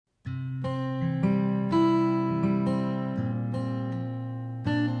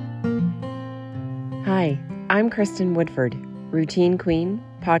Hi, I'm Kristen Woodford, routine queen,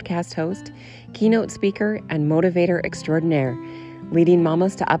 podcast host, keynote speaker, and motivator extraordinaire, leading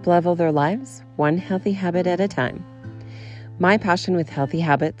mamas to uplevel their lives one healthy habit at a time. My passion with healthy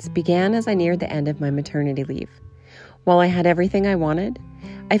habits began as I neared the end of my maternity leave. While I had everything I wanted,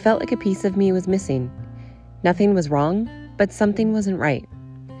 I felt like a piece of me was missing. Nothing was wrong, but something wasn't right.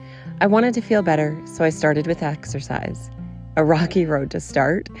 I wanted to feel better, so I started with exercise. A rocky road to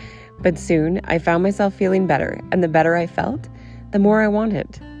start, but soon I found myself feeling better, and the better I felt, the more I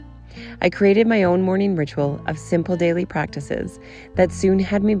wanted. I created my own morning ritual of simple daily practices that soon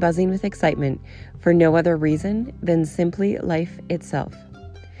had me buzzing with excitement for no other reason than simply life itself.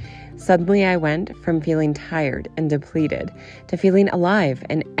 Suddenly I went from feeling tired and depleted to feeling alive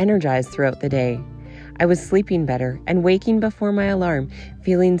and energized throughout the day. I was sleeping better and waking before my alarm,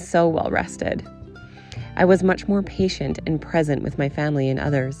 feeling so well rested. I was much more patient and present with my family and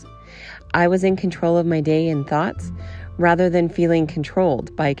others. I was in control of my day and thoughts rather than feeling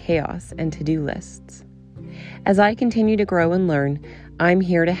controlled by chaos and to-do lists. As I continue to grow and learn, I'm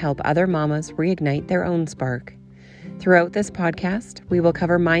here to help other mamas reignite their own spark. Throughout this podcast, we will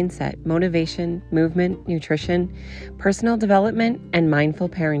cover mindset, motivation, movement, nutrition, personal development, and mindful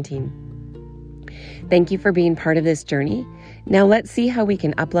parenting. Thank you for being part of this journey. Now let's see how we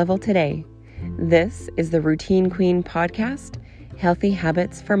can uplevel today. This is the Routine Queen podcast, Healthy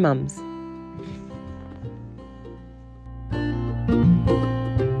Habits for Mums.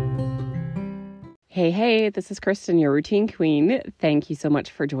 Hey, this is Kristen, your routine queen. Thank you so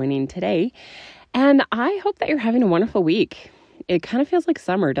much for joining today. And I hope that you're having a wonderful week. It kind of feels like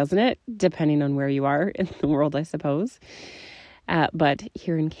summer, doesn't it? Depending on where you are in the world, I suppose. But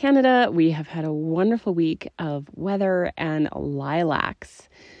here in Canada, we have had a wonderful week of weather and lilacs.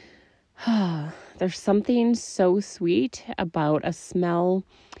 There's something so sweet about a smell,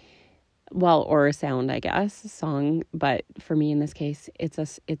 or a sound, I guess, a song. But for me, in this case, it's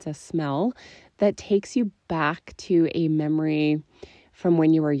a smell that takes you back to a memory from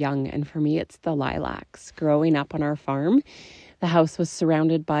when you were young. And for me, it's the lilacs. Growing up on our farm, the house was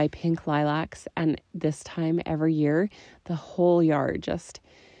surrounded by pink lilacs. And this time every year, the whole yard just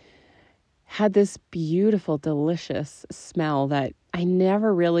had this beautiful, delicious smell that I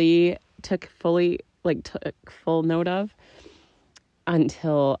never really took full note of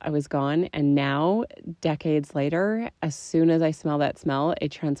until I was gone. And now, decades later, as soon as I smell that smell,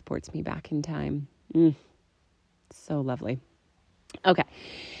 it transports me back in time. So lovely. Okay.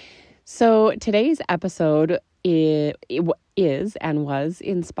 So today's episode is and was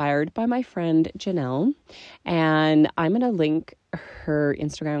inspired by my friend Janelle. And I'm going to link her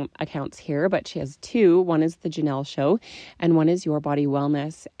Instagram accounts here, but she has two. One is the Janelle Show and one is Your Body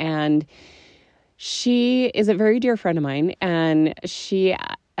Wellness. And she is a very dear friend of mine, and she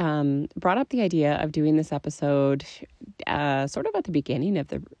brought up the idea of doing this episode sort of at the beginning of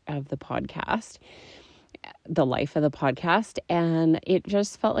the podcast, the life of the podcast, and it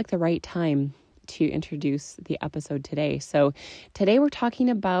just felt like the right time to introduce the episode today. So today we're talking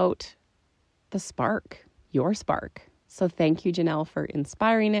about the spark, your spark. So thank you, Janelle, for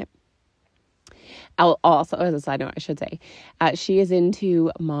inspiring it. Also, as a side note, I should say, she is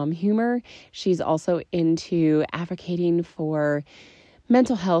into mom humor. She's also into advocating for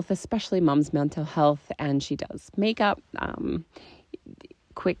mental health, especially mom's mental health. And she does makeup,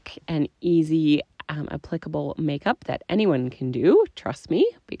 quick and easy, applicable makeup that anyone can do. Trust me,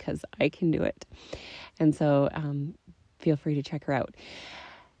 because I can do it. And so feel free to check her out.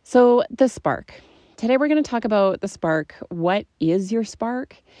 So the spark. Today we're going to talk about the spark. What is your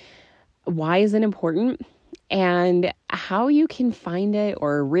spark? Why is it important? And how you can find it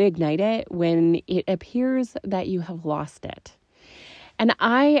or reignite it when it appears that you have lost it. And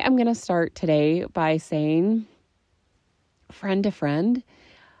I am going to start today by saying, friend to friend,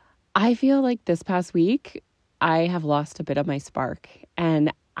 I feel like this past week, I have lost a bit of my spark.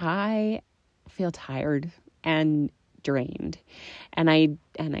 And I feel tired and drained. And I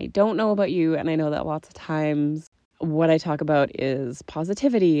don't know about you, and I know that lots of times what I talk about is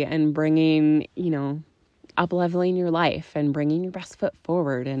positivity and bringing, up-leveling your life and bringing your best foot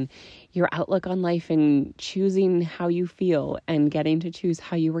forward and your outlook on life and choosing how you feel and getting to choose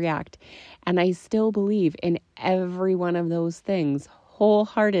how you react. And I still believe in every one of those things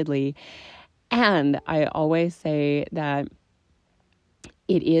wholeheartedly. And I always say that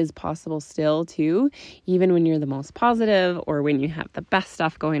it is possible still too, even when you're the most positive or when you have the best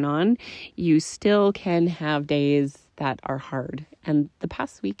stuff going on, you still can have days that are hard. And the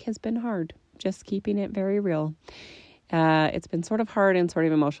past week has been hard, just keeping it very real. It's been sort of hard and sort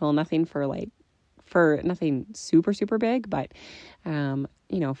of emotional, nothing for nothing super, super big, but,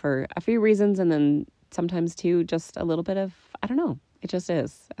 for a few reasons. And then sometimes too, just a little bit of, I don't know, it just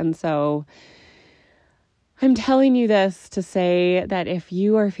is. And so I'm telling you this to say that if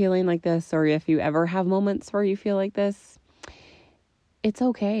you are feeling like this, or if you ever have moments where you feel like this, it's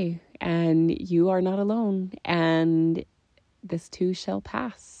okay. And you are not alone. And this too shall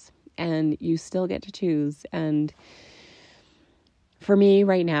pass. And you still get to choose. And for me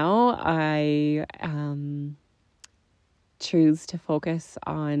right now, I choose to focus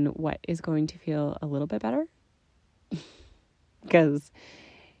on what is going to feel a little bit better. Because,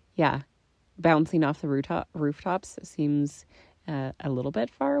 yeah, bouncing off the rooftops seems a little bit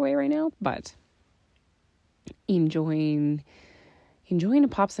far away right now, but enjoying a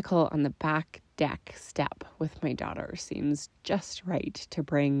popsicle on the back deck step with my daughter seems just right to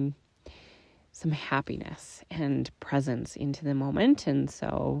bring some happiness and presence into the moment. And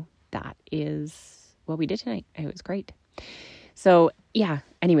so that is what we did tonight. It was great. So yeah,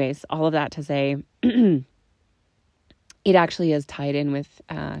 anyways, all of that to say, it actually is tied in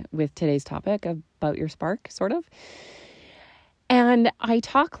with today's topic about your spark, sort of. And I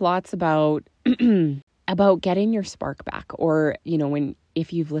talk lots about about getting your spark back, or, you know,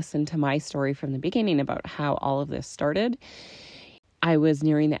 if you've listened to my story from the beginning about how all of this started. I was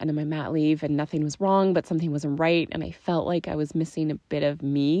nearing the end of my mat leave and nothing was wrong, but something wasn't right. And I felt like I was missing a bit of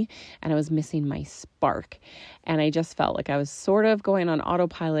me, and I was missing my spark. And I just felt like I was sort of going on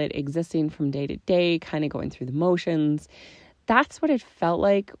autopilot, existing from day to day, kind of going through the motions. That's what it felt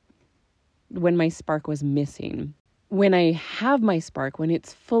like when my spark was missing. When I have my spark, when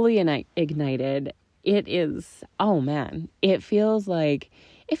it's fully ignited, it is, oh man, it feels like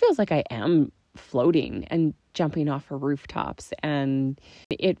I am floating and jumping off of rooftops. And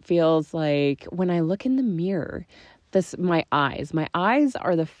it feels like when I look in the mirror, my eyes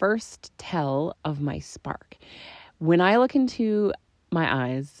are the first tell of my spark. When I look into my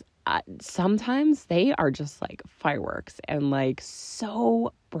eyes, sometimes they are just like fireworks and like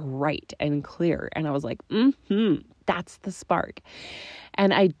so bright and clear. And I was like, that's the spark.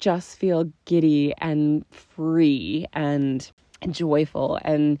 And I just feel giddy and free and joyful.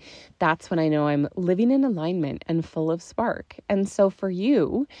 And that's when I know I'm living in alignment and full of spark. And so for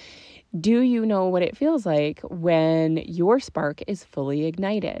you, do you know what it feels like when your spark is fully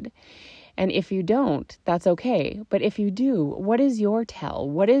ignited? And if you don't, that's okay. But if you do, what is your tell?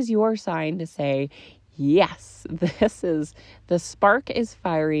 What is your sign to say, yes, the spark is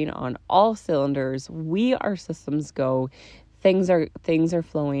firing on all cylinders. We are systems go. Things are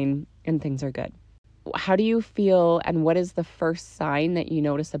flowing and things are good. How do you feel, and what is the first sign that you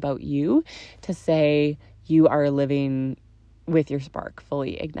notice about you to say you are living with your spark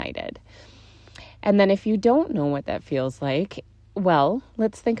fully ignited? And then if you don't know what that feels like, well,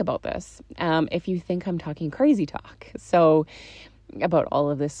 let's think about this. If you think I'm talking crazy talk, so about all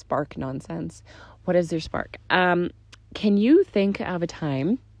of this spark nonsense, what is your spark? Can you think of a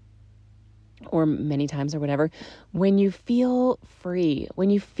time, or many times or whatever, when you feel free, when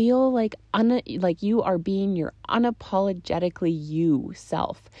you feel like you are being your unapologetically you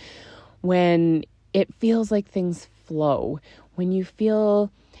self, when it feels like things flow, when you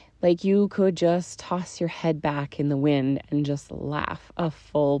feel like you could just toss your head back in the wind and just laugh, a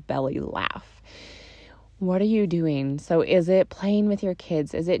full belly laugh? What are you doing? So is it playing with your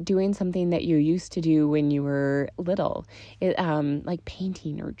kids? Is it doing something that you used to do when you were little? Like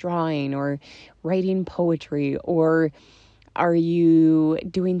painting or drawing or writing poetry? Or are you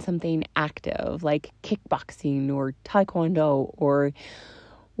doing something active like kickboxing or taekwondo? Or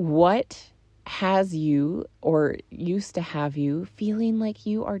what has you, or used to have you, feeling like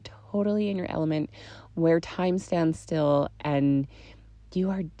you are totally in your element, where time stands still and you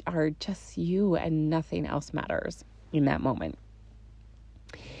are just you and nothing else matters in that moment?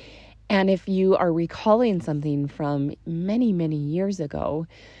 And if you are recalling something from many, many years ago,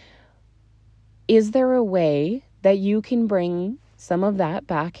 is there a way that you can bring some of that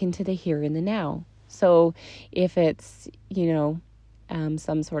back into the here and the now? So if it's,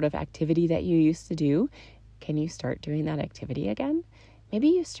 some sort of activity that you used to do, can you start doing that activity again? Maybe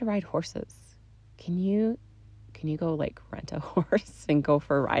you used to ride horses. Can you go like rent a horse and go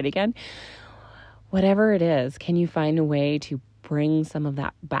for a ride again? Whatever it is, can you find a way to bring some of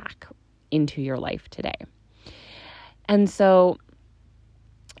that back into your life today? And so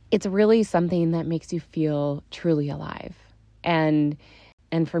it's really something that makes you feel truly alive. And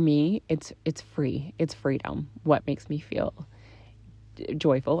for me, it's free. It's freedom. What makes me feel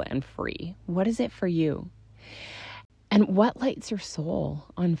joyful and free? What is it for you? And what lights your soul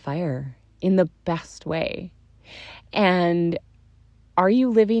on fire in the best way? And are you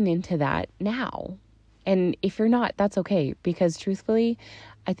living into that now? And if you're not, that's okay, because truthfully,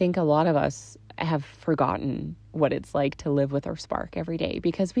 I think a lot of us have forgotten what it's like to live with our spark every day,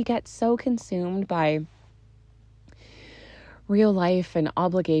 because we get so consumed by real life and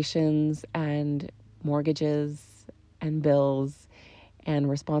obligations and mortgages and bills and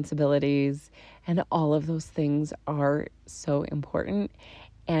responsibilities, and all of those things are so important.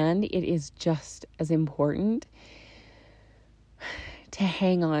 And it is just as important to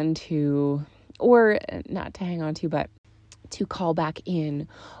hang on to, or not to hang on to, but to call back in,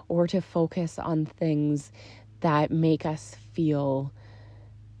 or to focus on things that make us feel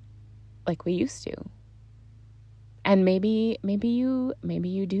like we used to. And maybe you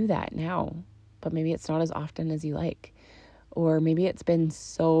do that now, but maybe it's not as often as you like. Or maybe it's been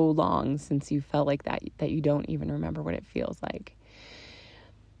so long since you felt like that you don't even remember what it feels like.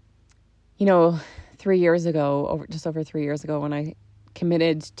 3 years ago, just over 3 years ago, when I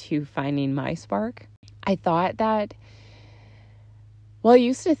committed to finding my spark, I thought that, I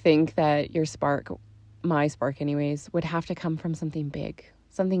used to think that your spark, my spark anyways, would have to come from something big,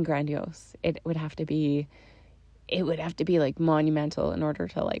 something grandiose. It would have to be like monumental in order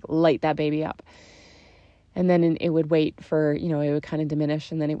to like light that baby up. And then it would wait for, it would kind of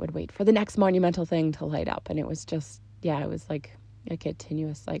diminish, and then it would wait for the next monumental thing to light up. And it was just, it was like a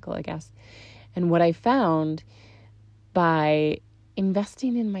continuous cycle, I guess. And what I found by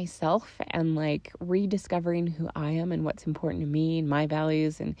investing in myself and like rediscovering who I am and what's important to me and my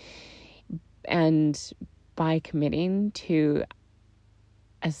values, and by committing to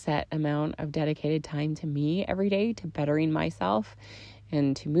a set amount of dedicated time to me every day, to bettering myself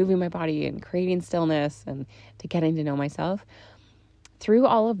and to moving my body and creating stillness and to getting to know myself, through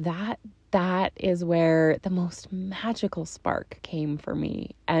all of that, that is where the most magical spark came for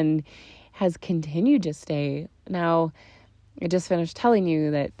me and has continued to stay. Now, I just finished telling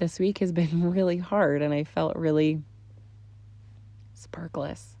you that this week has been really hard, and I felt really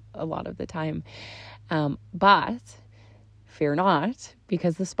sparkless a lot of the time. But fear not,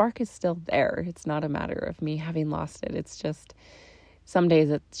 because the spark is still there. It's not a matter of me having lost it. It's just some days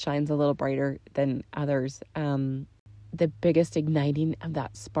it shines a little brighter than others. The biggest igniting of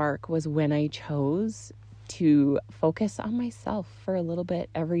that spark was when I chose to focus on myself for a little bit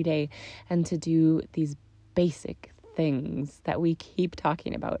every day, and to do these basic things that we keep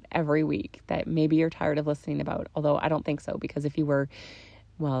talking about every week that maybe you're tired of listening about. Although I don't think so, because if you were,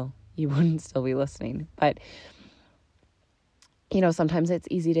 you wouldn't still be listening. But sometimes it's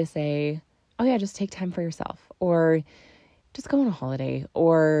easy to say, oh yeah, just take time for yourself, or just go on a holiday,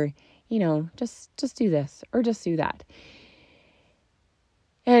 or, just do this or just do that.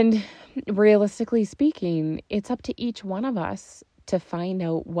 And realistically speaking, it's up to each one of us to find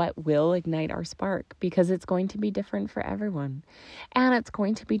out what will ignite our spark, because it's going to be different for everyone. And it's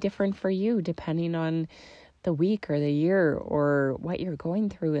going to be different for you depending on the week or the year or what you're going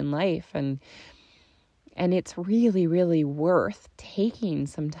through in life. And it's really, really worth taking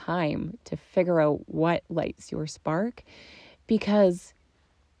some time to figure out what lights your spark, because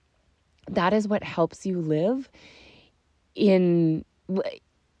that is what helps you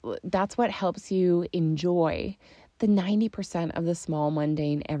that's what helps you enjoy the 90% of the small,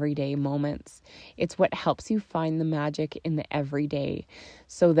 mundane, everyday moments. It's what helps you find the magic in the everyday,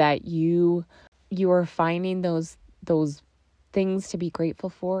 so that you are finding those things to be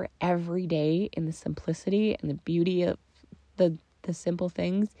grateful for every day, in the simplicity and the beauty of the simple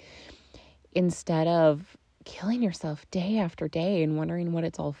things, instead of killing yourself day after day and wondering what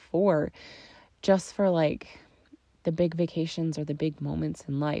it's all for, just for like the big vacations or the big moments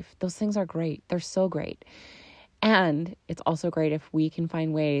in life. Those things are great. They're so great. And it's also great if we can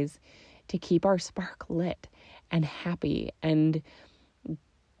find ways to keep our spark lit and happy and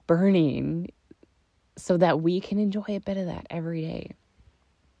burning, so that we can enjoy a bit of that every day.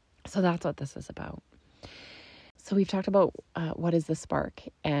 So that's what this is about. So we've talked about what is the spark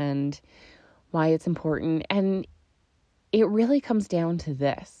and why it's important. And it really comes down to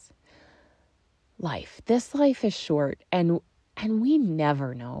this. This life is short, and we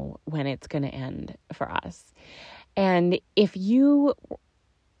never know when it's going to end for us. And if you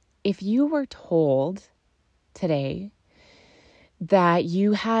were told today that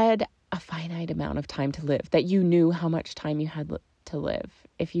you had a finite amount of time to live, that you knew how much time you had to live,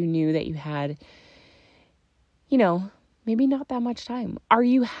 if you knew that you had, maybe not that much time, are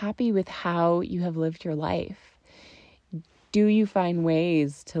you happy with how you have lived your life? Do you find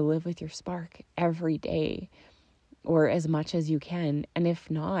ways to live with your spark every day, or as much as you can? And if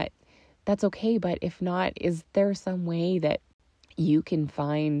not, that's okay. But if not, is there some way that you can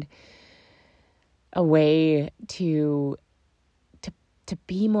find a way to to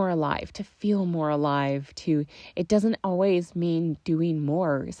be more alive, to feel more alive, it doesn't always mean doing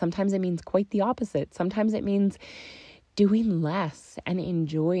more. Sometimes it means quite the opposite. Sometimes it means doing less and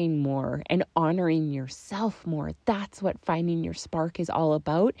enjoying more and honoring yourself more. That's what finding your spark is all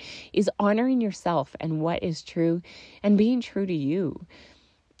about, is honoring yourself and what is true and being true to you.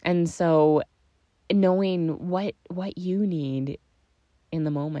 And so knowing what you need in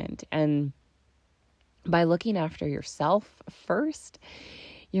the moment, and by looking after yourself first,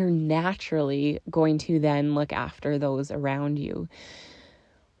 you're naturally going to then look after those around you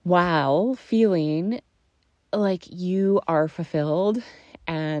while feeling like you are fulfilled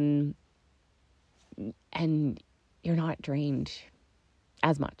and you're not drained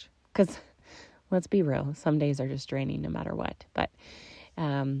as much. Because let's be real, some days are just draining no matter what. But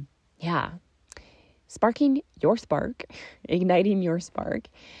sparking your spark, igniting your spark,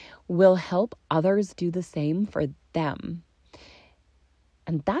 will help others do the same for them.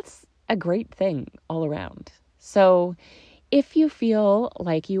 And that's a great thing all around. So if you feel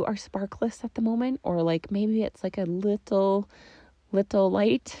like you are sparkless at the moment, or like maybe it's like a little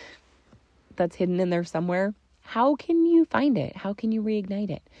light that's hidden in there somewhere, how can you find it? How can you reignite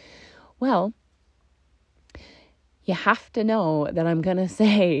it? Well, you have to know that I'm going to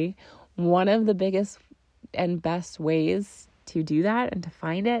say one of the biggest and best ways to do that and to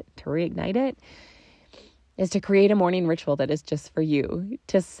find it, to reignite it, is to create a morning ritual that is just for you,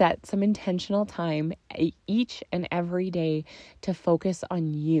 to set some intentional time each and every day to focus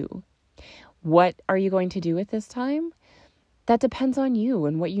on you. What are you going to do with this time? That depends on you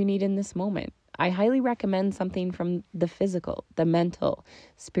and what you need in this moment. I highly recommend something from the physical, the mental,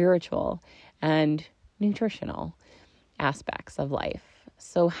 spiritual, and nutritional aspects of life.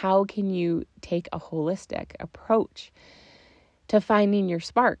 So how can you take a holistic approach to finding your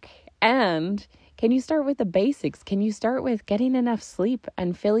spark? And can you start with the basics? Can you start with getting enough sleep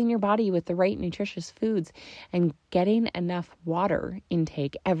and filling your body with the right nutritious foods and getting enough water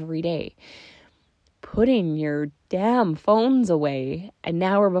intake every day? Putting your damn phones away an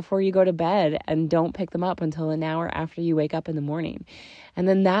hour before you go to bed, and don't pick them up until an hour after you wake up in the morning. And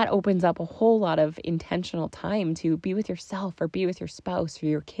then that opens up a whole lot of intentional time to be with yourself, or be with your spouse or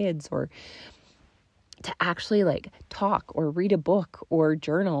your kids, or to actually like talk or read a book or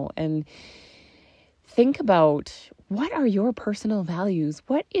journal and think about, what are your personal values?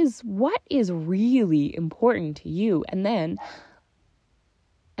 What is really important to you? And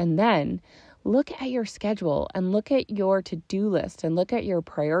then look at your schedule and look at your to-do list and look at your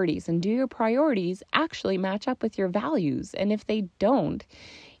priorities, and do your priorities actually match up with your values? And if they don't,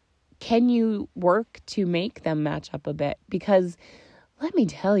 can you work to make them match up a bit? Because let me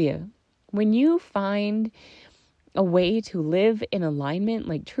tell you, when you find a way to live in alignment,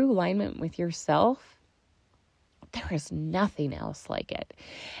 like true alignment with yourself, there is nothing else like it.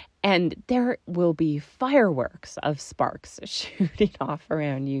 And there will be fireworks of sparks shooting off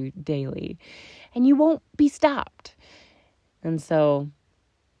around you daily, and you won't be stopped. And so,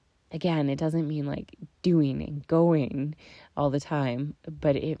 again, it doesn't mean like doing and going all the time,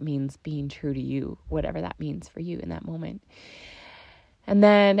 but it means being true to you, whatever that means for you in that moment. And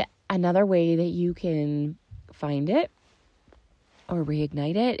then another way that you can find it or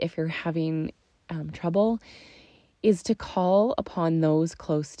reignite it, if you're having trouble, is to call upon those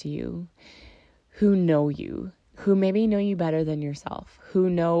close to you who know you, who maybe know you better than yourself, who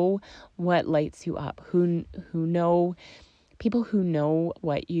know what lights you up, who know, people who know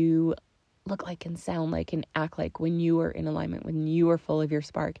what you look like and sound like and act like when you are in alignment, when you are full of your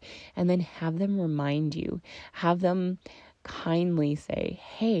spark. And then have them remind you, have them kindly say,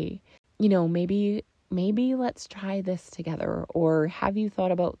 hey, maybe let's try this together, or have you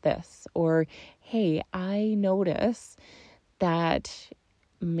thought about this? Or, hey, I notice that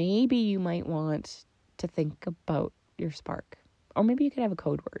maybe you might want to think about your spark. Or maybe you could have a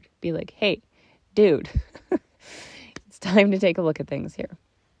code word. Be like, hey, dude, it's time to take a look at things here.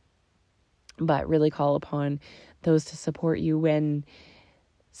 But really call upon those to support you when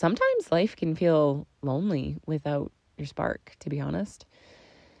sometimes life can feel lonely without your spark, to be honest.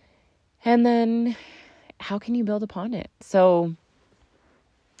 And then how can you build upon it? So,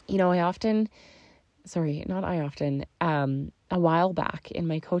 a while back in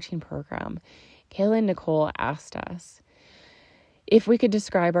my coaching program, Kayla and Nicole asked us if we could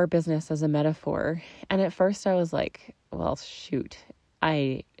describe our business as a metaphor. And at first I was like, well, shoot,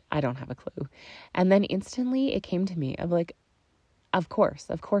 I don't have a clue. And then instantly it came to me of like, of course,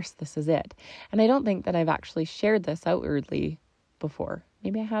 this is it. And I don't think that I've actually shared this outwardly before.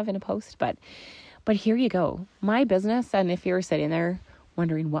 Maybe I have in a post, but here you go. My business, and if you're sitting there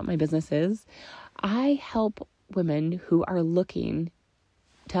wondering what my business is, I help women who are looking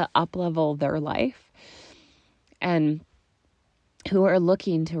to up-level their life and who are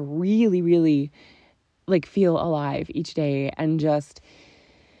looking to really, really like feel alive each day and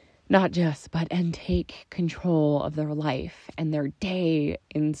and take control of their life and their day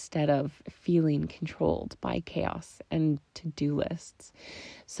instead of feeling controlled by chaos and to-do lists.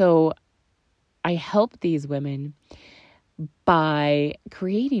 So I help these women by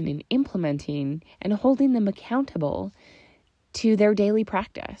creating and implementing and holding them accountable to their daily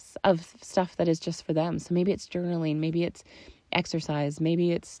practice of stuff that is just for them. So maybe it's journaling, maybe it's exercise,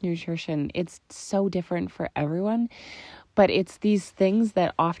 maybe it's nutrition. It's so different for everyone, but it's these things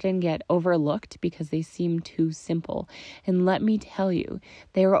that often get overlooked because they seem too simple. And let me tell you,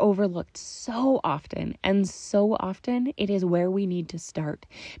 they are overlooked so often, and so often it is where we need to start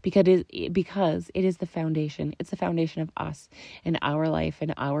because it is the foundation. It's the foundation of us and our life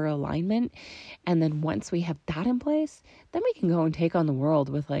and our alignment. And then once we have that in place, then we can go and take on the world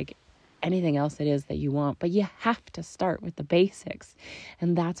with like anything else it is that you want. But you have to start with the basics.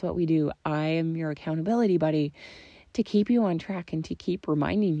 And that's what we do. I am your accountability buddy to keep you on track and to keep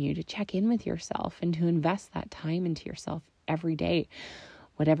reminding you to check in with yourself and to invest that time into yourself every day,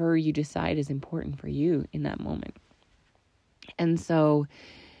 whatever you decide is important for you in that moment. And so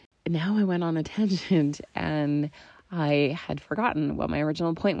now I went on a tangent and I had forgotten what my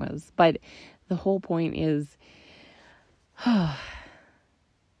original point was. But the whole point is,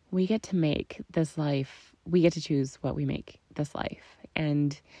 we get to make this life. We get to choose what we make this life.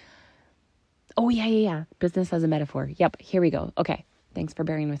 And oh, yeah. Business as a metaphor. Yep, here we go. Okay, thanks for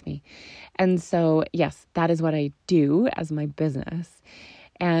bearing with me. And so, yes, that is what I do as my business.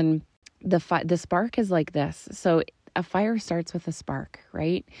 And the spark is like this. So a fire starts with a spark,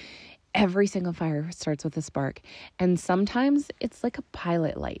 right? Every single fire starts with a spark. And sometimes it's like a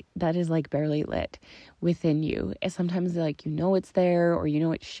pilot light that is like barely lit within you. And sometimes like, it's there or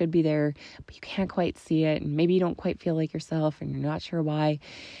it should be there, but you can't quite see it. And maybe you don't quite feel like yourself and you're not sure why.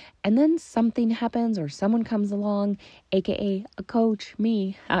 And then something happens or someone comes along, aka a coach,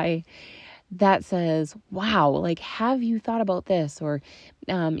 me, that says, wow, like, have you thought about this? Or,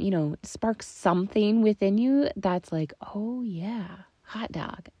 sparks something within you that's like, oh yeah, hot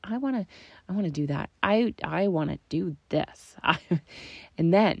dog. I want to do that. I want to do this.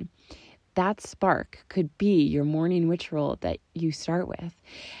 And then that spark could be your morning ritual that you start with.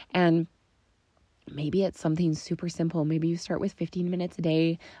 And maybe it's something super simple. Maybe you start with 15 minutes a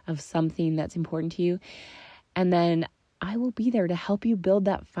day of something that's important to you. And then I will be there to help you build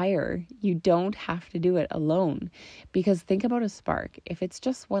that fire. You don't have to do it alone. Because think about a spark. If it's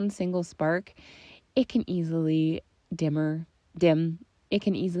just one single spark, it can easily dim. It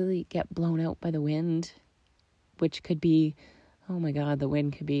can easily get blown out by the wind, which could be, oh my God, the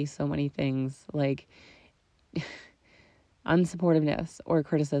wind could be so many things like unsupportiveness or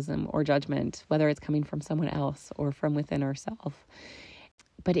criticism or judgment, whether it's coming from someone else or from within ourselves.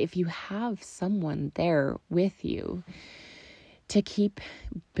 But if you have someone there with you to keep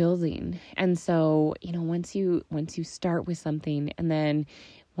building, and so, once you start with something, and then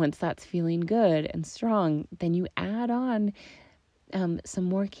once that's feeling good and strong, then you add on some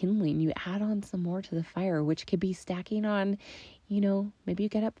more kindling, you add on some more to the fire, which could be stacking on, maybe you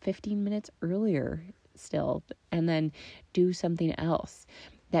get up 15 minutes earlier still, and then do something else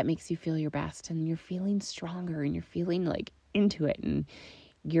that makes you feel your best, and you're feeling stronger, and you're feeling like into it, and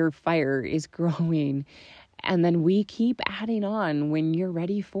your fire is growing. And then we keep adding on when you're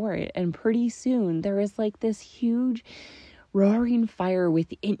ready for it. And pretty soon there is like this huge roaring fire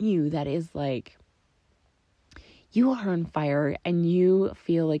within you that is like, you are on fire and you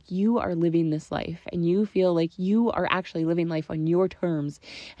feel like you are living this life, and you feel like you are actually living life on your terms,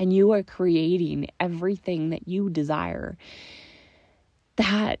 and you are creating everything that you desire.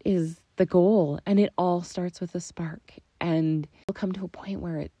 That is the goal. And it all starts with a spark. And you'll come to a point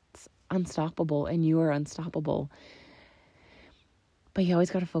where it's unstoppable and you are unstoppable. But you always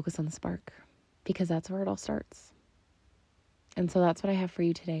got to focus on the spark, because that's where it all starts. And so that's what I have for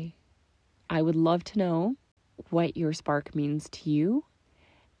you today. I would love to know what your spark means to you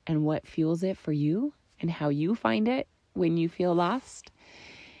and what fuels it for you and how you find it when you feel lost.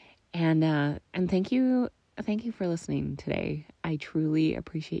 And thank you for listening today. I truly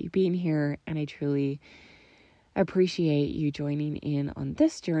appreciate you being here, and I truly appreciate you joining in on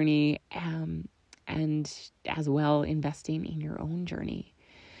this journey, and as well investing in your own journey.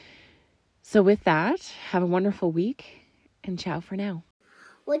 So with that, have a wonderful week, and ciao for now.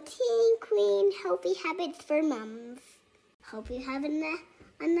 Routine Queen, healthy habits for moms. Hope you have a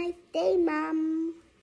nice day, Mom.